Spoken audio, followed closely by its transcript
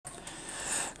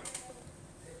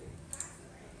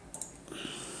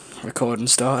recording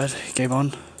started. Game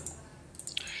on.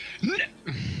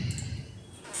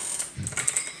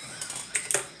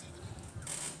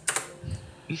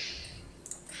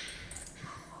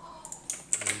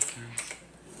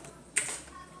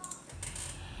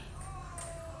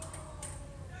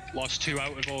 Lost 2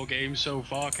 out of 4 games so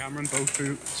far, Cameron. Both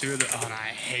 2 of the. Oh, and I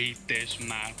hate this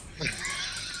map.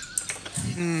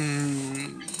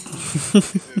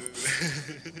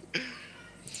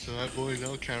 So that boy,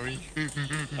 they'll carry.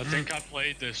 I think I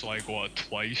played this like what,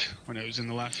 twice when it was in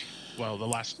the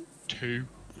last 2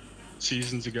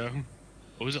 seasons ago.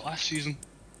 Or was it last season?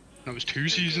 That was 2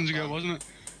 seasons ago, wasn't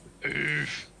it?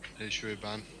 Oof. Hey, should we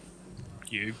ban?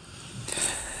 You.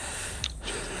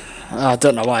 I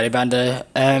don't know why they banned it.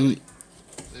 They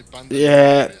banned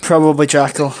Yeah, probably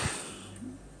Jackal.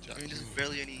 I mean, there's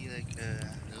barely any, like,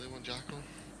 Really one Jackal?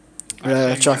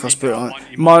 Yeah, Jackal's brutal.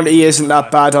 Monty isn't that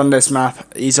bad on this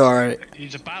map. He's alright.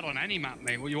 He's a bad on any map,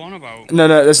 mate. What you on about? No,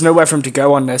 there's nowhere for him to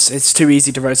go on this. It's too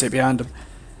easy to rotate behind him.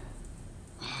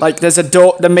 Like, there's a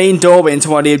door. The main doorway into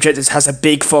one of the objectives has a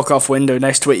big fuck-off window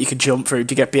next to it you can jump through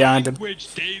to get behind him.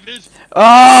 Which, David?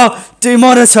 Oh!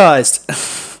 Demonetized!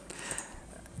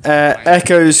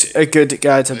 Echo's a good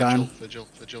guy to ban. Vigil.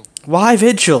 Why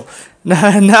Vigil?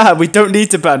 Nah, we don't need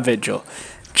to ban Vigil.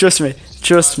 Trust me.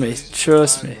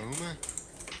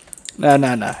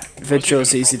 No.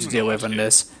 Vigil's easy to deal with on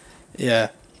this. Yeah.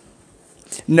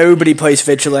 Nobody plays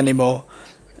Vigil anymore.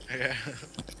 yeah.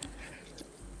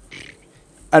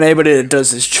 And anybody that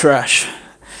does is trash.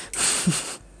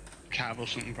 Cav or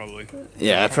something, probably.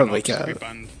 Yeah, probably Cav.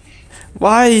 Cav.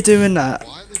 Why are you doing that?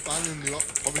 Why are they banning the op?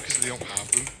 Probably because they don't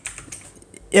have them.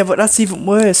 Yeah, but that's even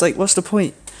worse. Like, what's the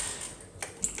point?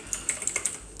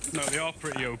 No, they are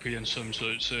pretty OP in some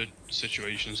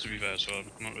situations, to be fair, so I'm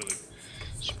not really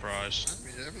surprised. I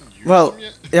mean, they haven't used Well, them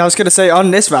yet. yeah, I was going to say,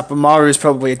 on this map, Amaru is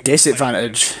probably a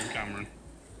disadvantage. Cameron.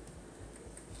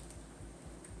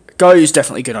 Goyu's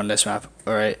definitely good on this map,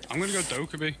 alright. I'm gonna go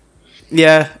Dokkaebi.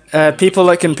 Yeah, people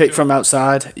that can pick from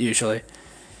outside, usually.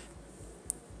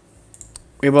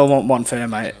 We will want one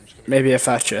Thermite. Maybe a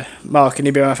Thatcher. Mark, can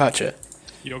you be my Thatcher?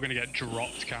 You're gonna get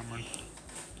dropped, Cameron.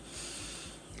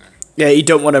 Yeah, you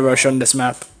don't want to rush on this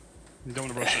map. You don't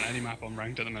want to rush on any map on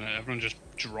ranked at the minute. Everyone just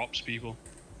drops people.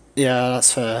 Yeah,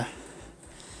 that's fair.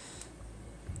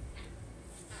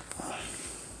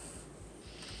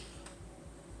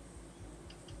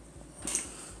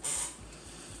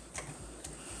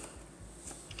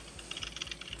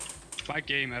 If that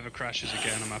game ever crashes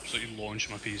again, I'm absolutely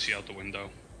launching my PC out the window.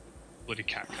 Bloody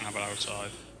cat can have it outside.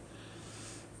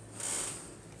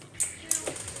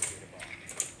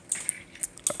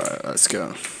 Alright, let's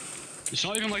go. It's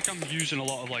not even like I'm using a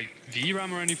lot of like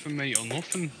VRAM or anything, mate, or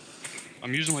nothing.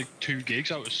 I'm using like 2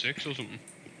 gigs out of 6 or something.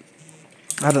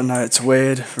 I don't know, it's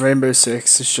weird. Rainbow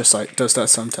Six is just like, does that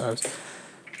sometimes.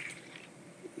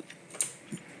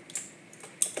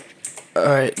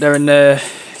 Alright, they're in the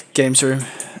games room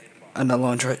and the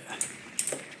laundry.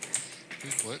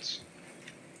 Who's Blitz?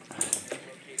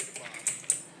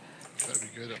 Better be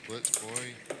good at Blitz,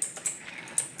 boy.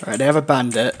 Alright, they have a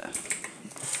bandit.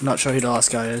 I'm not sure who the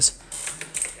last guy is.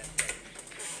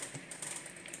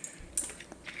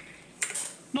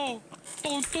 No,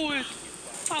 don't do it.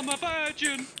 I'm a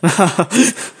virgin.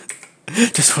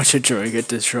 Just watch a drawing get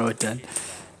destroyed then.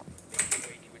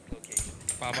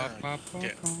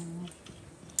 Yeah.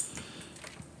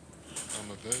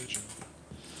 I'm a virgin.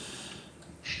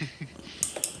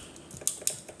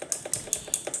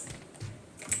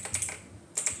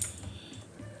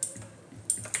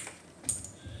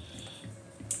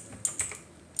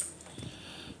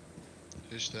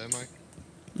 Who's there, Mike?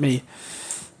 Me.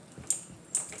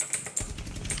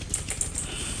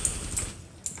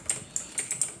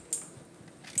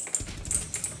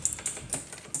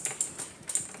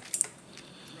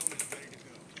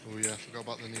 Oh yeah, I forgot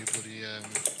about the new bloody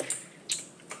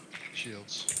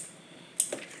shields.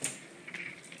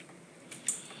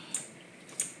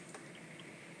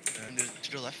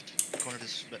 To the left corner of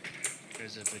this bit,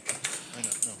 there's a big.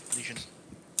 No, lesions.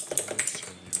 I'll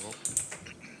turn you up.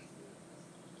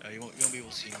 You won't be able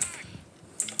to see him.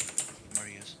 Where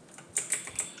he is.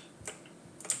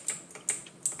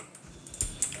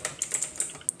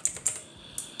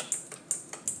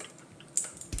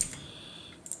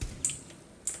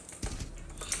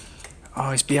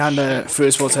 Oh, he's behind the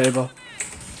football table.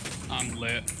 I'm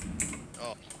lit.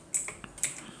 Oh.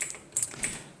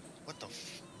 What the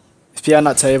f... He's behind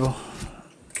that table.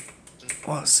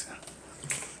 What?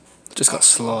 Just got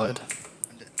slaughtered.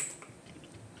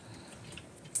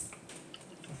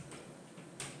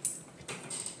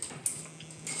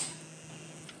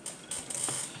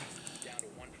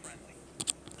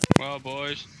 Well, go,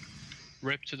 boys.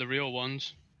 Rip to the real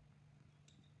ones.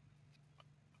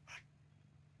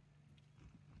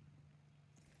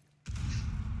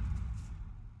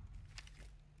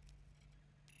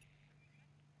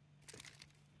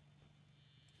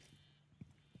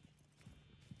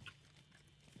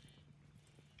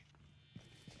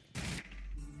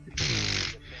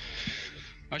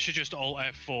 I should just Alt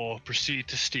F4, proceed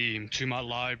to Steam, to my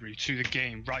library, to the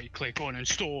game, right click on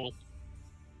install.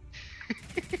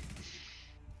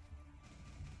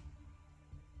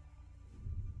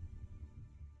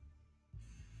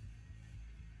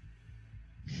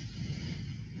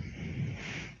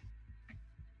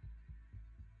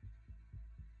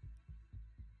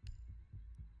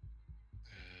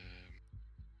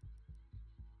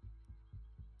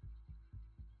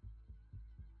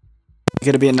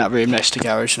 You're gonna be in that room next to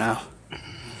garage now,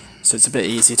 so it's a bit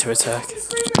easy to attack.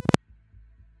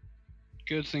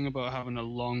 Good thing about having a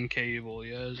long cable,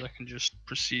 yeah, is I can just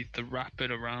proceed to wrap it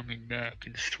around my neck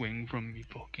and swing from me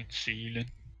fucking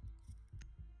ceiling.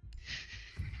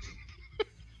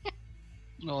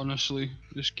 Honestly,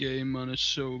 this game, man, is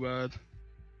so bad.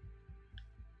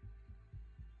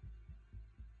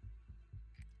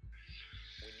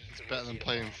 It's better than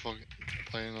playing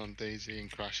on Daisy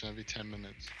and crashing every 10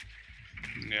 minutes.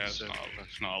 Yeah, it's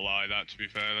not a lie, that, to be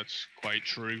fair, that's quite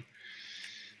true.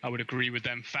 I would agree with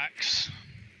them facts.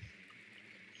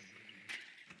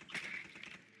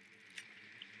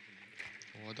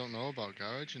 Well, I don't know about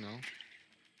garage, you know.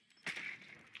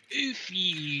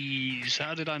 Oofies!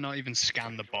 How did I not even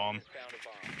scan the bomb?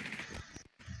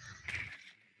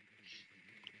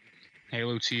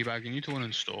 Halo Teabag, you need to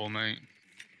uninstall, mate.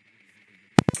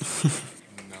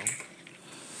 No.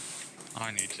 I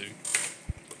need to.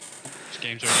 This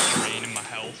game's already draining my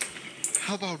health.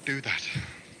 How about do that?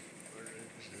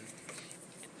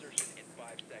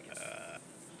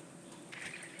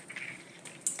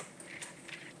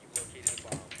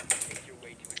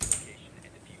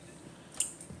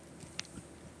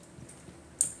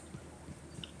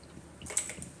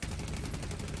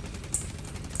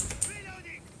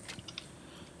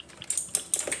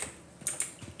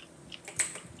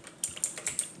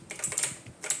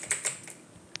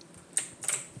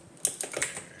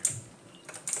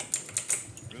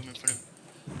 Room in front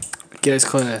of Get us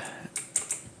clear.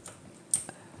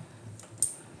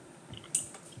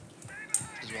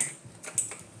 as well.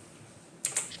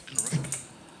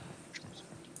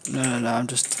 Gonna rush. No, I'm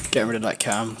just getting rid of that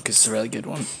cam because it's a really good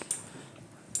one.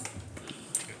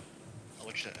 I'll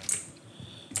watch that.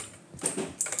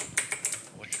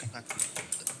 I'll watch the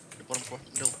bottom floor,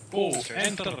 middle. Oh, stairs.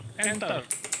 enter! Attack back.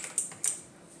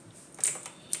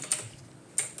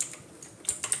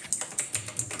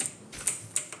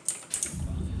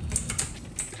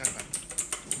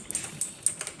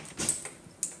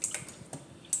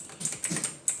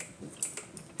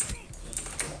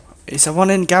 Is there one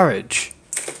in garage?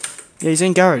 Yeah, he's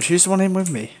in garage. Who's the one in with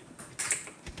me?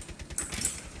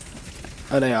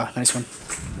 Oh, they are. Nice one.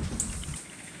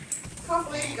 Can't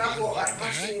believe you got bought that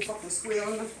machine fucking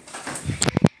squealing.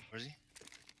 Where is he?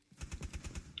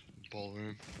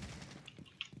 Ballroom.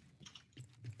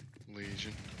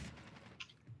 Legion.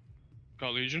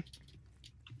 Got Legion.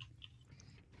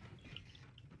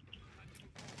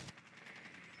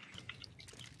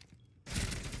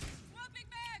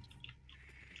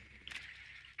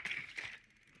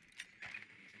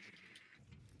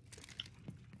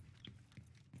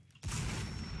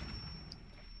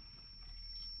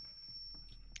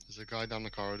 There's a guy down the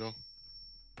corridor.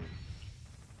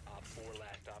 Op 4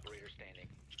 last operator standing.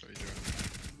 What are you doing?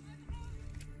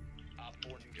 Op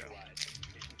 4 neutralized.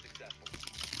 Mission successful.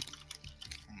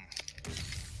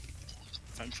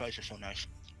 French fries are so nice.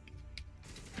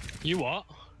 You what?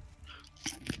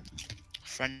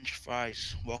 French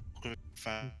fries. Walker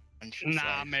French Nah,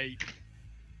 fries. mate.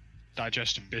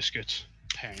 Digestive biscuits.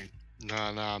 Pain.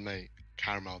 Nah, mate.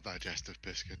 Caramel digestive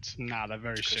biscuits. Nah, they're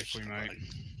very sickly, mate.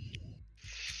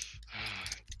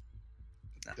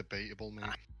 Debatable, mate.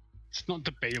 It's not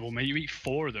debatable, mate. You eat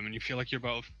 4 of them and you feel like you're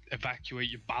about to evacuate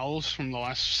your bowels from the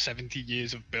last 70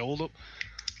 years of build-up.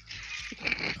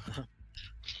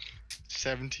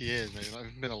 70 years, mate. I've not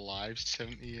even been alive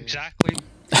 70 years. Exactly. You know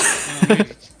what I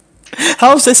mean?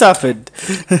 How's this happened?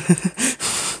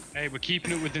 Hey, we're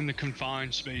keeping it within the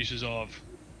confined spaces of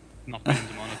not being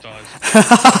demonetized.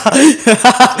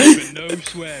 But no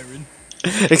swearing.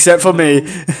 Except for me.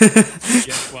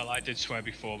 Yeah, well, I did swear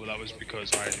before, but that was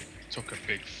because I took a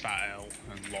big fat L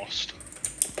and lost.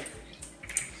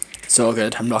 It's all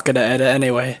good. I'm not gonna edit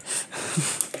anyway.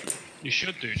 You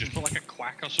should do. Just put like a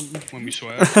quack or something when we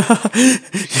swear. You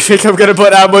think I'm gonna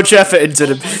put that much effort into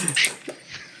them?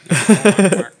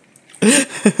 They're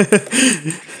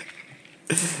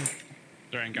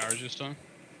in garage this time.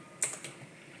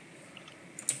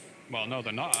 Well, no,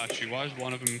 they're not actually. Why is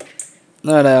one of them?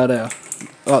 No, no.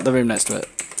 Oh, the room next to it.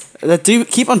 They do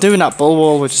keep on doing that bull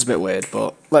wall, which is a bit weird,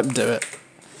 but let them do it.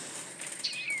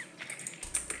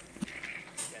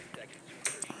 10 seconds to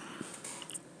insertion.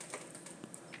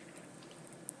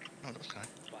 Oh, that was kind.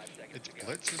 5 seconds It's to go.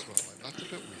 Blitz as well, like, that's a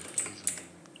bit weird, isn't it?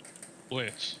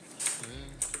 Blitz. Yeah,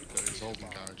 but it's open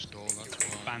garage door, that's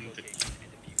why. Bandit.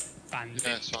 Bandit.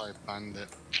 Yeah, sorry, Bandit.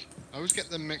 I always get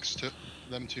them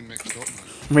two mixed up, man.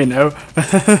 We know.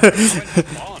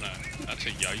 Lana. That's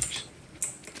a yikes.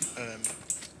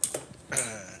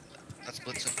 That's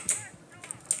Blitzer.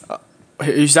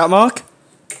 Who's that, Mark?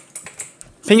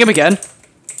 Ping him again.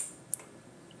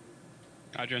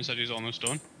 Adrian said he's almost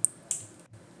done.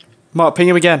 Mark, ping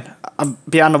him again. I'm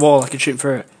behind the wall. I can shoot him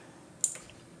through it.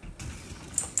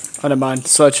 Oh, never mind.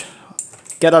 Sludge.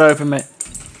 Get that open, mate.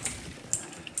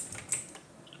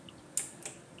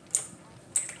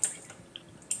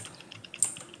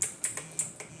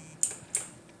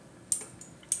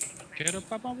 Get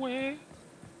up out my way.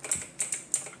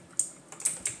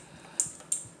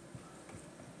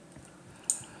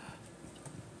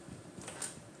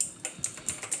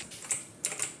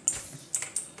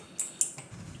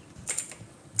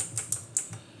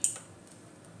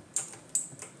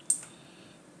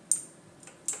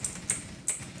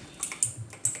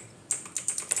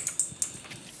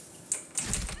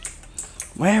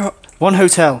 Where? One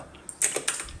hotel.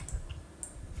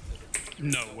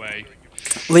 No way.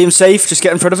 Liam safe. Just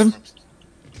get in front of him.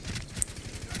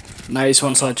 Nice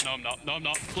one, Sludge. No, I'm not. No, I'm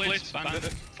not. Blitz. Bandit.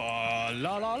 Fa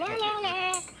la la la la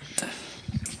la.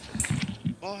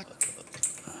 What?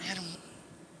 Man,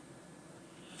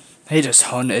 He just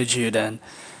hunted you then.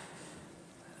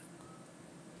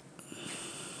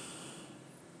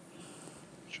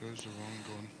 Chose the wrong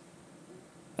gun.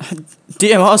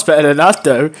 DMR's better than that,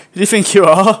 though. Who do you think you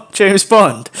are? James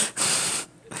Bond?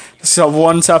 Just got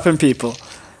one tapping people.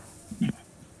 I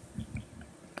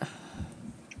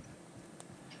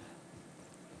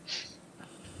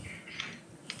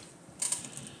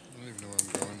don't even know where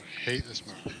I'm going. I hate this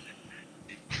map.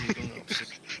 you're going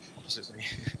opposite me.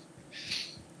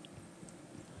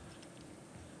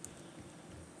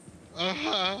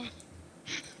 Ah!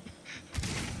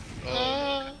 Oh,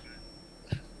 Ah!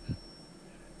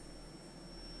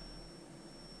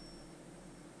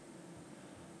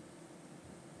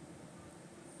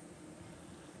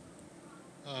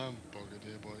 I'm buggered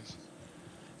here, boys.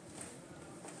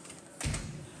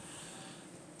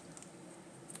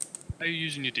 How are you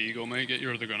using your deagle, mate? Get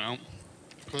your other gun out.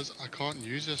 Because I can't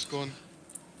use this gun.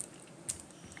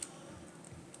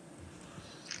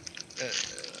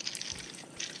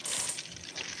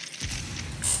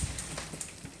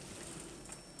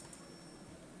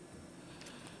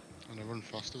 And I run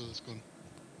faster with this gun.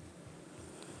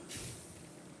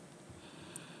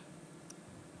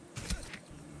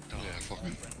 Yeah, fuck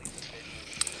it.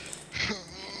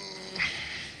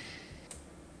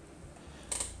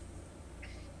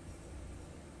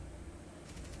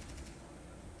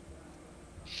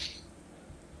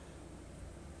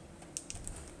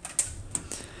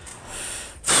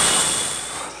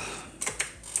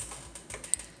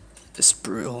 It's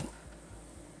brutal.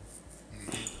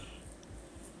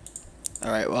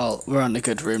 Alright, well, we're on a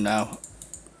good room now.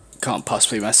 Can't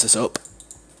possibly mess this up.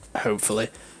 Hopefully.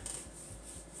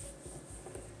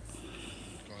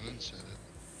 Go on and say it.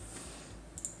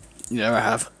 Yeah, I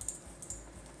have.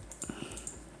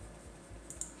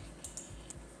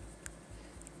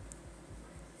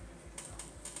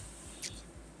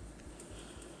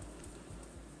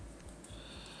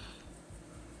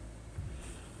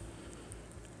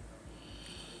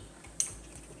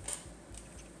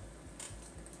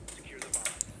 Secure the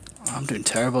bomb. I'm doing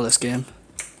terrible this game.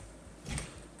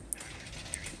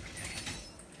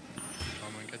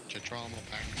 Come and get your trauma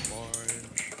pack, boy.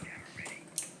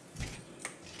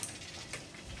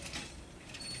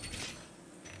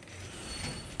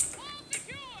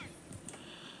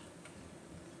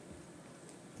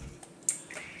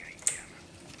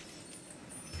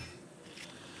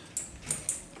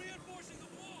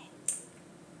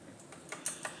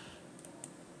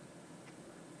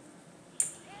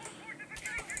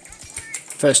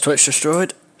 First Twitch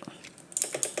destroyed.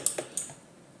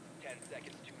 10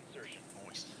 seconds to insertion.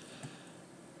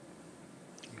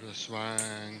 I'm gonna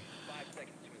swang 5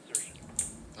 seconds to insertion.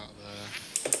 that there.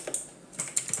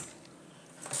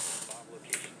 Bomb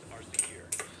locations are secure.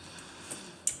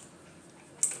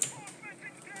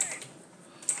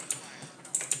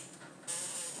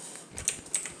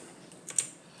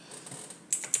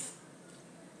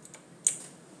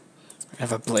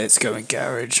 have a blitz going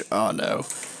garage. Oh no.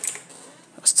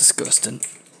 That's disgusting.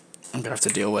 I'm gonna have to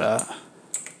deal with that.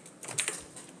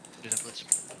 Did I blitz?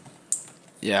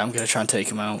 Yeah, I'm gonna try and take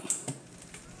him out.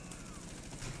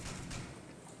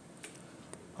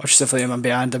 Watch yourself, Liam, I'm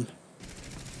behind him.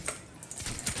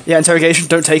 Yeah, interrogation,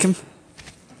 don't take him.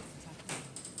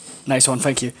 Nice one,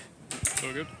 thank you.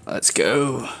 So good. Let's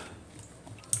go.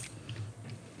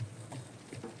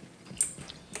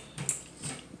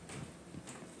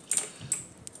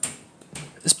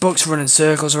 This book's running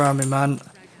circles around me, man.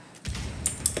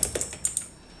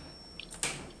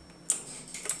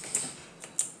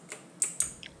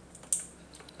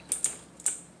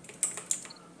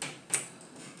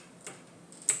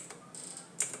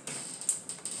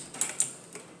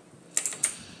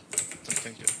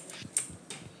 Thank you.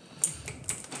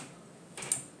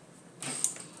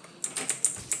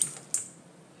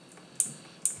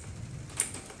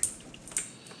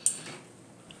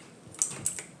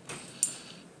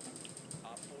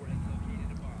 Op 4 has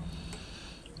located a bomb.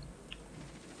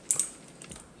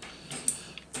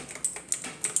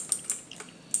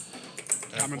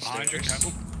 Camera behind you,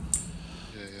 careful.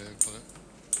 Yeah, yeah, got it.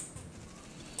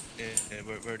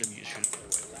 Where the mute should.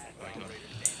 Oh, I got it.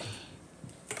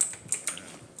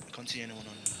 I can't see anyone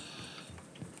on.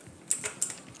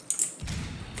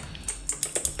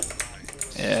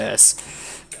 Yes.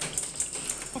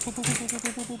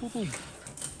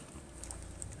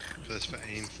 First for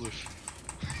aim fluff.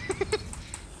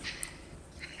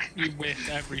 You whiffed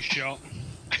every shot.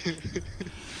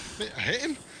 Mate, I hit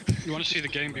him. You want to see the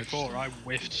game before? I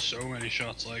whiffed so many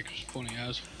shots, like, it was funny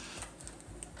as.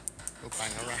 Go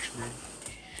bang a rash room.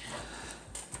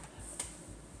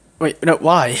 Wait, no,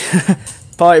 why?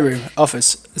 Party room,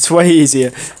 office. It's way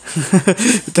easier.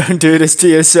 Don't do this to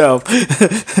yourself.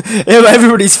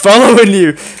 Everybody's following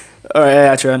you. Alright,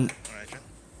 yeah, Trent. Alright, Trent.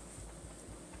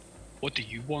 What do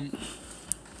you want?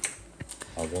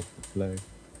 I want to play.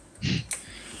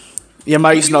 Your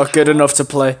mic's not good enough to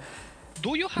play.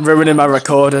 Do you have Ruining my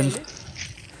recording.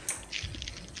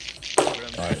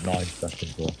 Alright, 9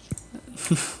 seconds left.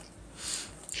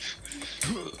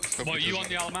 What, are you on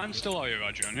the Alaman still, are you,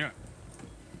 Adrian? Yeah.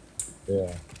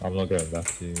 Yeah, I'm not going back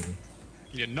to uni.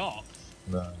 You're not?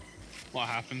 No. What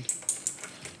happened?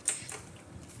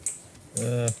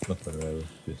 Nothing really.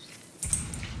 Just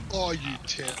Oh, you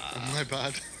tit. Oh, my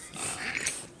bad.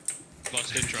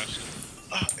 Lost interest.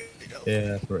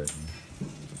 yeah, pretty.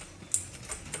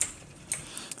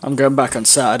 I'm going back on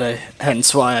Saturday,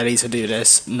 hence why I need to do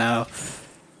this now.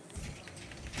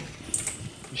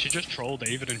 You should just troll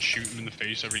David and shoot him in the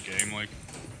face every game, like.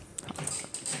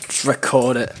 Just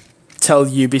record it. Tell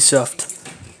Ubisoft.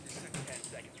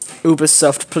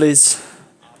 Ubisoft, please.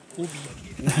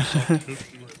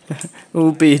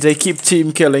 Ubi, they keep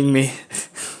team killing me.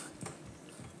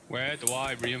 Where do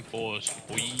I reinforce,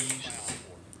 please?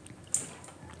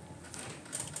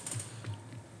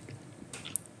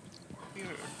 Here,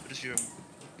 what is your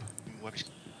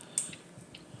website?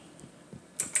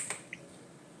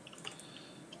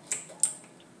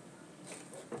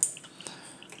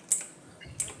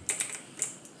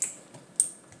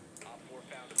 Op 4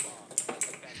 found a bomb.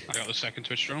 Defend I got the second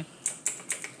Twitch drone.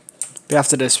 But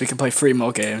after this, we can play 3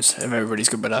 more games if everybody's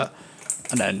good with that.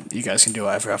 And then you guys can do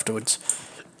whatever afterwards.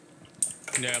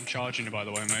 Yeah, I'm charging you, by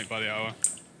the way, mate, by the hour.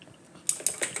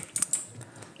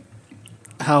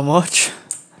 How much?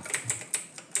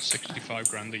 65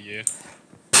 grand a year.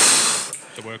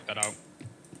 To work that out.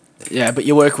 Yeah, but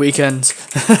you work weekends.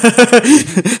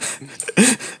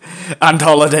 And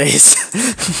holidays.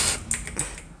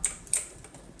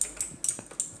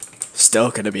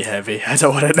 Still gonna be heavy. I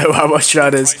don't want to know how much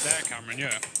that is. Right there, Cameron,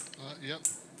 yeah. Yep.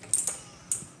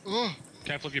 Oh,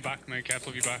 Careful of your back, mate, careful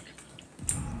of your back.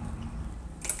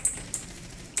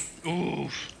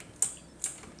 Oof.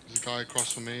 there's a guy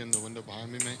across from me in the window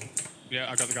behind me, mate. Yeah,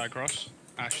 I got the guy across.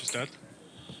 Ash is dead.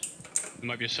 There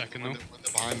might be a second, though.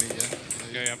 Window behind me,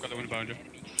 yeah. Yeah, I've got the window behind you.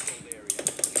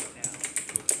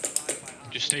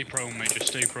 Just stay prone, mate, just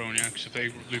stay prone, yeah, because if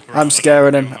they loop around... I'm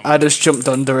scaring him. I just jumped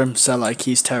under him, so like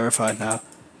he's terrified now.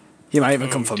 He might even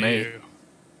come for me. dear.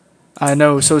 I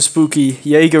know, so spooky.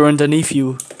 Jaeger underneath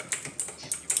you.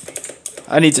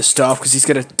 I need to stop because he's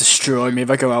gonna destroy me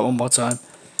if I go out one more time.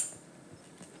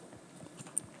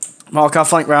 Mark, I'll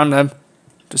flank round them.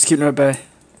 Just keep them at bay.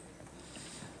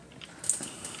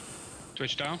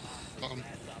 Twitch down. Got him.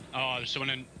 Oh, there's someone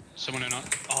in.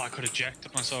 Oh, I could have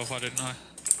jacked myself, I didn't I?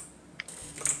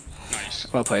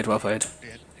 Nice. Well played, well played.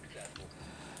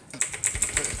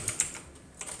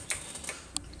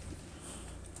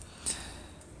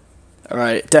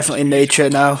 Alright, definitely nature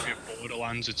now.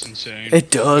 Borderlands, it's insane.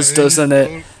 It does, doesn't it?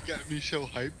 Don't get me so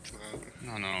hyped, man.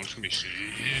 No, it's gonna be sick.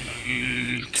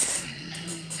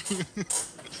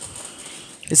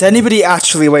 Is anybody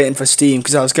actually waiting for Steam?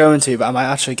 Because I was going to, but I might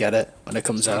actually get it when it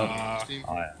comes out. Steam.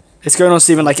 It's going on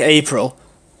Steam in like April.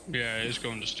 Yeah, it's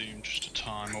going to Steam just a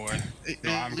time away. No,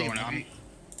 Hey, I'm Liam, going. have I'm. you-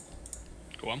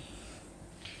 Go on.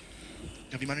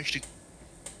 Have you managed to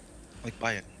like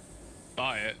buy it?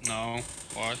 Buy it? No.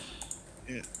 Why?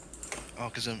 Oh,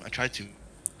 because I tried to.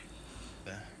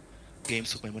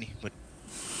 Games took my money, but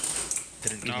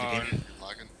didn't give me the No. game.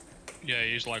 Lagging. Yeah,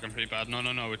 he's lagging pretty bad.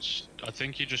 No. It's. I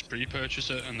think you just pre-purchase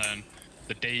it, and then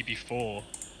the day before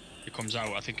it comes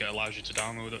out, I think it allows you to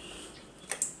download it.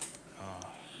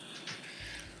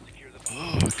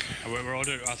 Fuck. We're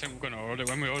ordering. I think we're gonna order.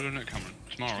 When we ordering it, Cameron?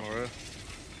 Tomorrow. Tomorrow.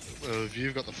 If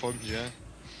you've got the funds, yeah.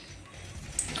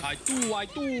 I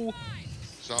do.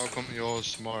 So I'll come to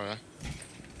yours tomorrow.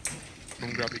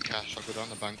 Come grab your cash. I'll go down to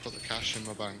the bank, put the cash in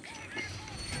my bank,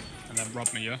 And then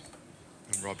rob me, yeah.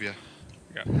 and rob you.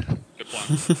 Yeah. Good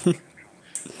plan.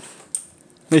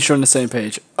 Make sure we're on the same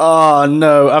page. Oh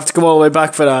no, I have to come all the way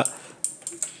back for that.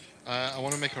 I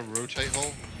want to make a rotate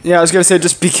hole. Yeah, I was going to say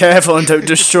just be careful and don't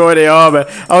destroy the armor.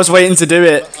 I was waiting to do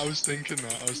it. I was thinking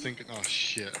that. I was thinking, oh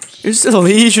shit. It's a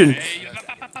Legion.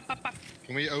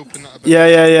 Can we open that a bit?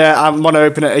 Yeah. I want to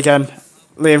open it again.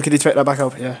 Liam, can you take that back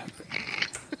up? Yeah.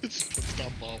 Just put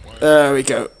that barbed wire. There we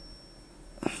go. Op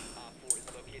 4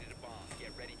 has located a bomb.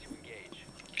 Get ready to engage.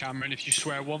 Cameron, if you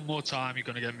swear one more time, you're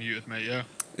gonna get muted, mate. Yeah.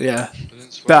 Yeah. I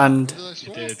didn't swear. Banned. Did I You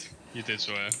swear? did. You did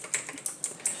swear.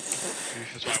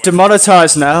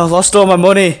 Demonetized now. Lost all my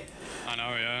money. I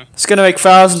know, yeah. It's going to make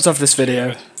thousands off this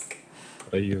video.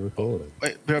 Are you recording?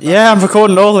 Wait, be right Yeah, back. I'm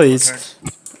recording all these.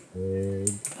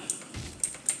 Turns.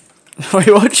 Wait,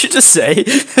 what did you just say?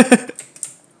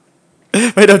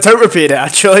 Wait, no, don't repeat it,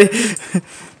 actually.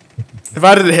 If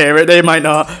I didn't hear it, they might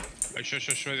not. Wait,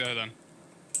 shush, right there then.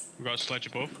 We've got a sledge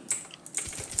above.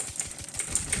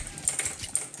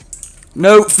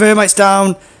 No, Thermite's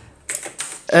down.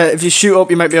 If you shoot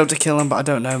up, you might be able to kill him, but I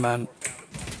don't know, man.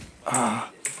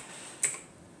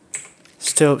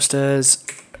 Still upstairs.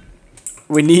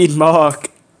 We need Mark.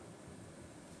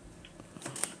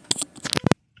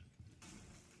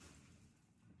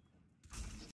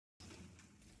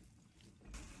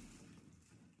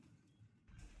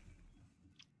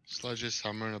 Sledge is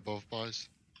hammering above, boys.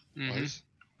 Mm-hmm. Boys.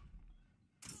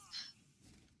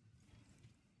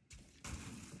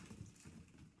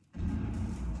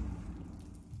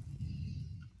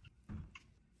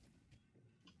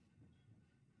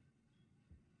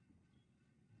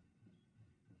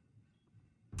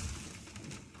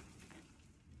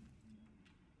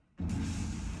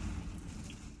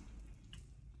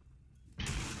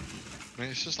 Mate,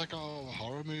 it's just like a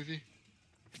horror movie.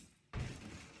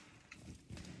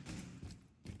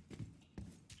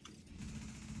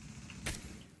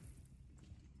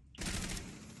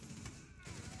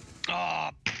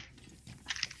 Ah,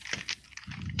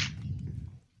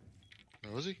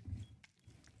 Where was he?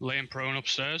 laying prone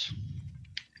upstairs.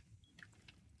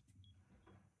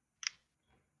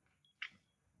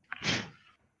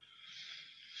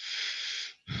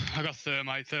 I got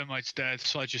thermite. Thermite's dead.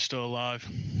 Sledge is still alive.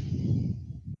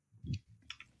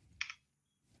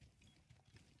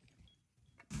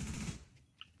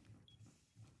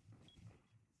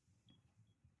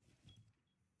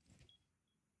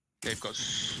 They've got.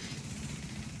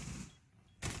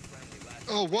 Friendly last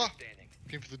Oh, what? operator standing.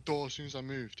 Came for the door as soon as I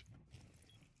moved.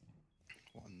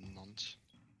 What a nonce.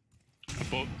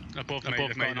 Above, mate. They've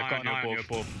got an eye on you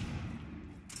above.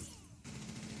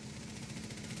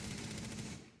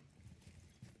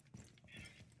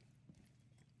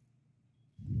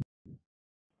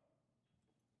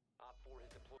 Op 4 has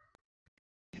deployed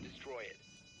to destroy it.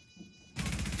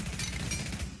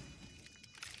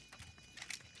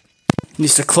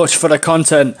 Needs to clutch for the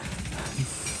content.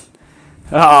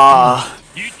 Ah.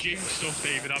 You jinxed stuff,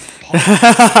 David. I'm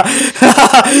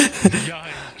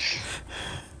Yikes.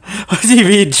 What do you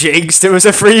mean jinxed? It was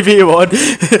a 3v1.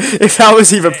 If that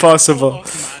was even possible. Mad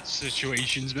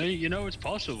situations, mate. You know it's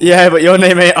possible. Yeah, but your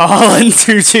name ain't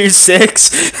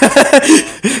Arlen226. Done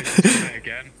it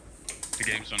again. The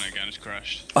game's done it again. It's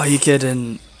crashed. Are you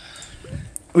kidding?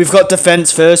 We've got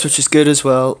defense first, which is good as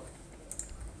well.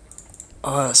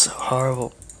 Oh, that's so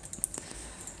horrible.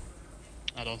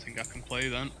 I don't think I can play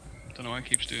then. Don't know why it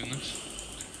keeps doing this.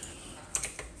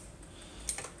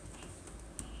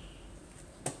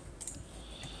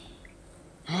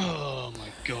 Oh my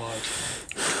god.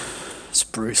 It's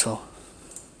brutal.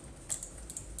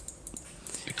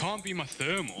 It can't be my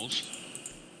thermals.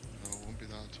 No, it won't be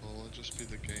that at all. It'll just be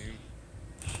the game.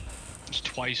 It's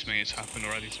twice me it's happened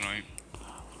already tonight.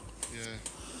 Yeah.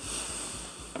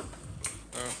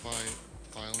 verify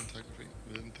file integrity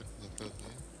within the third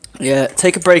layer. Yeah,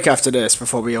 take a break after this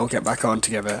before we all get back on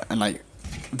together and like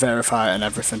verify it and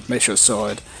everything. Make sure it's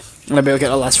sorted. And then we'll get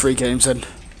the last 3 games in.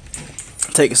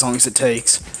 Take as long as it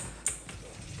takes.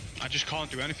 I just can't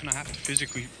do anything. I have to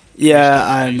physically. Yeah,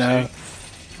 I know.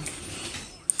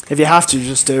 If you have to,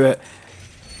 just do it.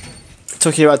 It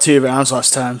took you about 2 rounds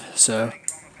last time, so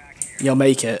you'll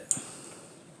make it.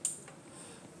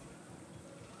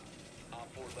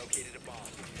 Op 4 located a bomb.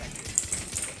 Protect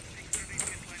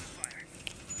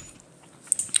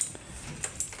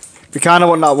it. We kind of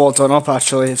want that wall done up,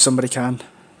 actually, if somebody can.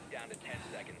 Down to 10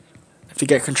 seconds. If you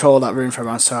get control of that room from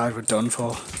outside, we're done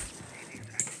for.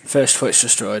 First Twitch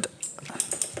destroyed.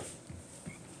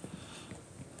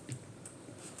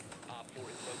 Op 4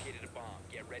 has located a bomb.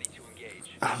 Get ready to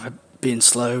engage. I'm being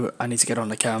slow. I need to get on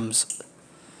the cams.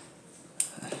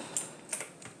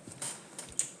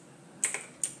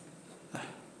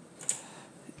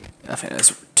 I think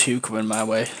there's 2 coming my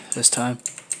way this time.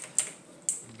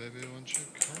 Baby, won't you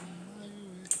come my way?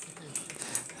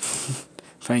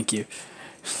 Thank you.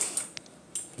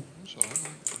 That's alright,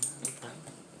 man. No problem.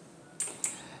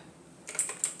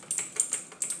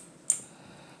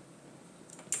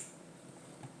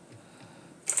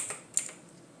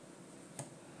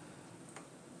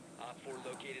 Op 4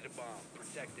 located a bomb.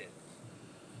 Protect it.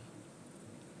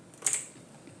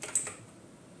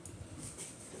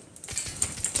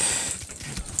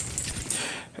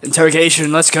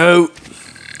 Interrogation, let's go.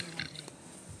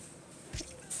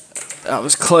 That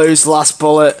was closed, last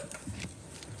bullet.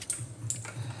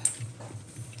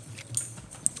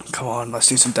 Come on, let's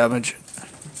do some damage.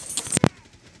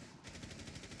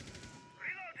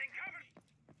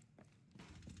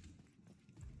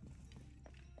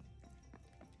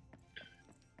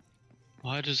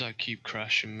 Why does that keep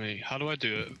crashing me? How do I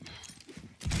do it?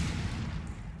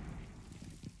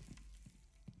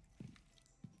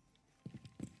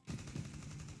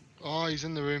 Oh, he's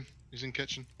in the room. He's in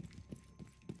kitchen.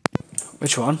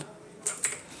 Which one? Bomb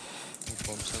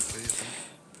set B, I think.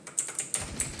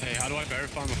 Hey, how do I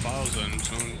verify my files then?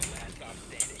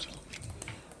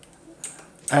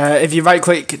 If you right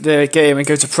click the game and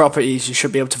go to properties, you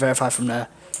should be able to verify from there.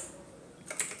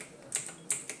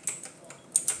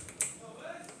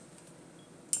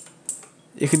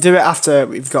 You can do it after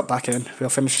we've got back in. We'll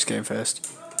finish this game first.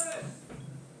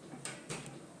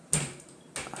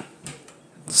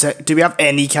 So, do we have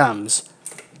any cams?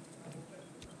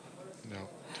 No,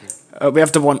 2. We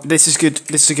have the one. This is good.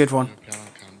 This is a good one. No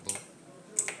piano cam, but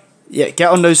Yeah,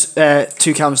 get on those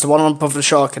 2 cams. The one above the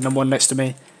shark and the one next to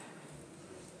me.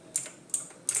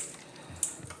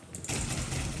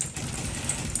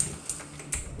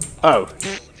 Oh.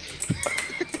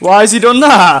 Why has he done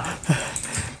that?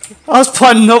 I was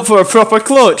planning up for a proper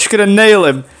clutch. Gonna nail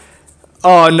him.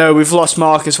 Oh no, we've lost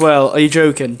Mark as well. Are you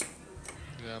joking?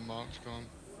 yeah, Mark's gone.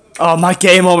 Oh, my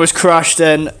game almost crashed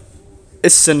then.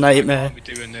 It's a nightmare. I can't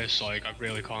be doing this, like, I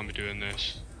really can't be doing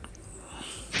this.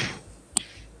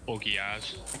 Buggy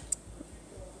ass.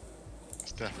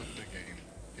 It's definitely the game.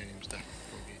 Game's definitely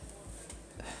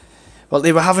buggy. Well,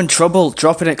 they were having trouble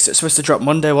dropping it 'cause it's supposed to drop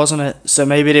Monday, wasn't it? So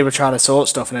maybe they were trying to sort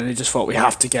stuff and then they just thought we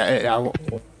have to get it out.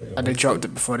 And they dropped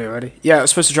it before they were ready. Yeah, it was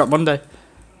supposed to drop Monday.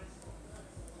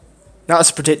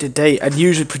 That's a predicted date, and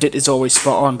usually predicted's always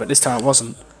spot on, but this time it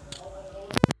wasn't.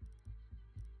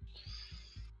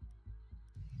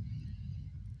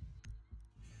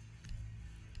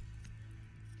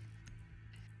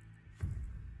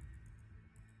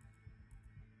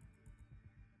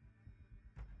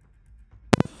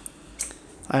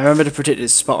 I remember the predicted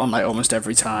spot on like almost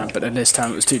every time, but then this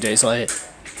time it was 2 days late.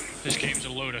 This game's a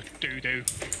load of doo-doo.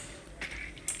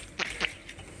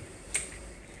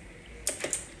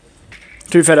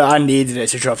 To be fair, I needed it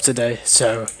to drop today,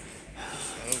 so...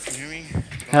 Hello, can you hear me?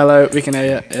 Hello, we can hear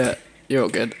you. Yeah, you're all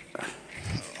good.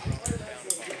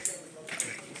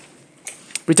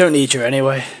 We don't need you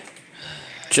anyway.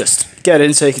 Just get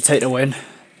in so you can take the win.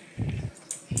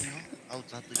 You know, I'll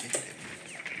gladly take it.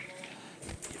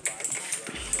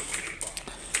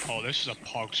 Oh, this is a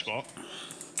pog spot.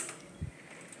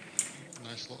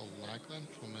 Nice little lag then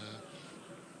from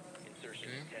Insertion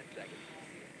game. in 10 seconds.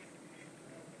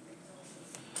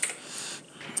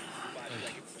 5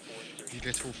 seconds before insertion. You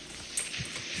little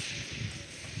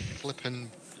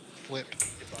flippin' flip.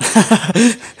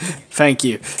 Thank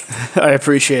you. I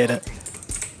appreciate it.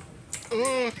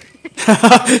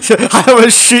 I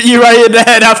almost shoot you right in the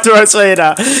head after I say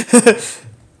that.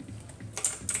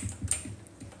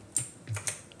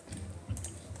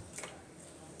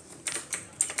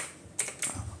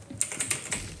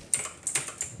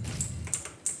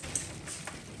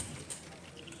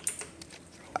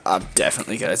 I'm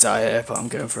definitely gonna die here, but I'm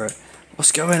going for it.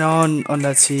 What's going on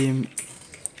their team?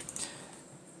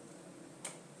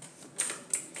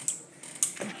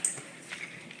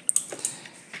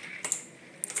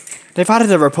 They've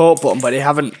added a report button, but they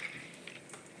haven't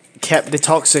kept the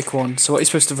toxic one. So what are you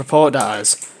supposed to report that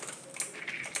as?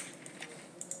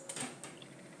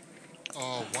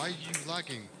 Oh, why are you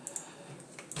lagging?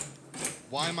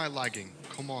 Why am I lagging?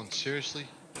 Come on, seriously?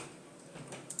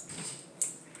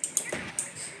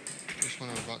 Just when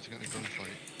I'm about to get in a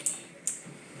gunfight.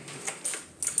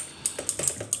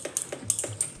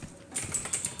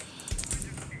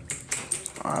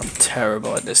 I'm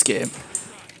terrible at this game.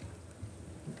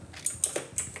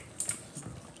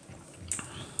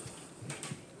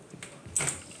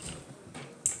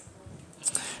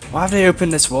 Why have they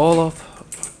opened this wall up?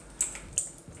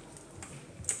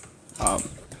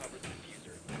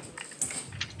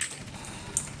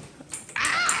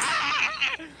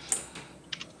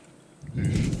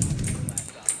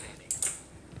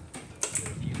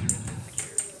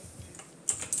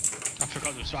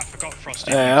 I forgot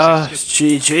Frosty. Yeah,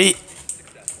 GG.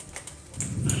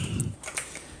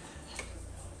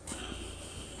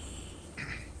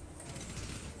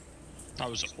 That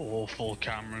was awful,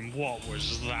 Cameron. What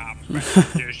was that?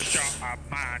 You shot a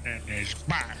man in his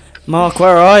back. Mark,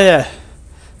 where are you?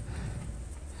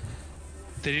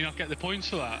 Did he not get the points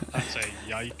for that? I'd say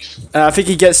yikes. I think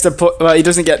he gets the well, he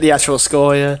doesn't get the actual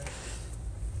score, yeah.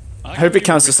 I hope it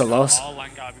counts as a loss.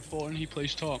 Guy before and he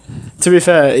plays top. To be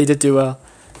fair, he did do well.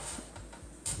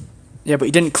 Yeah, but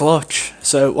he didn't clutch,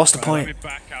 so what's the point? Let me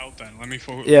back out then. Let me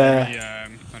Yeah.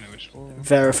 I know it's for.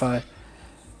 Verify.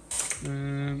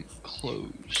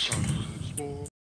 Close.